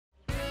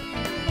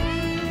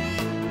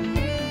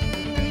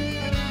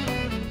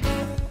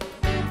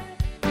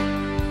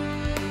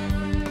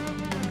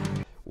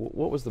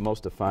What was the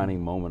most defining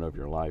moment of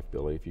your life,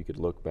 Billy? If you could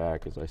look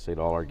back, as I say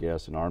to all our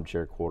guests, an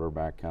armchair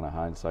quarterback, kind of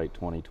hindsight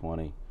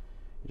 2020.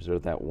 Is there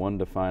that one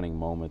defining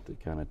moment that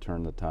kind of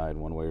turned the tide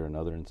one way or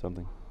another in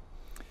something?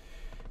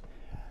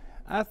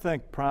 I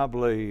think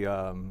probably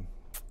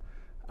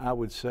I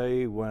would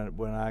say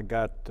when I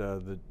got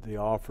the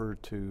offer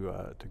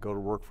to go to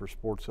work for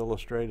Sports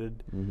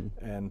Illustrated,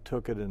 and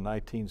took it in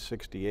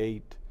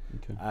 1968.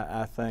 Okay.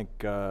 I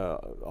think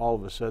all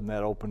of a sudden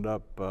that opened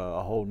up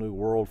a whole new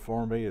world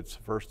for me. It's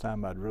the first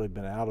time I'd really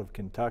been out of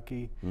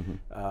Kentucky,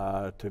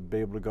 to be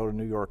able to go to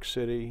New York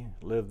City,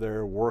 live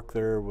there, work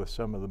there with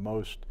some of the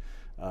most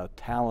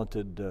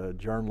talented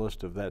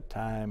journalists of that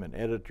time and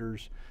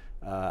editors.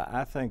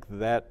 I think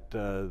that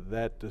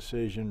that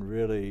decision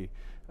really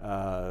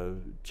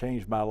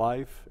changed my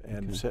life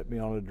and set me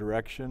on a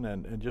direction,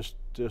 and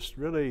just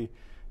really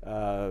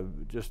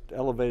just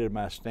elevated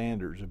my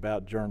standards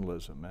about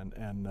journalism,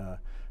 and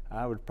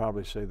I would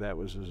probably say that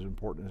was as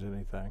important as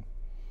anything.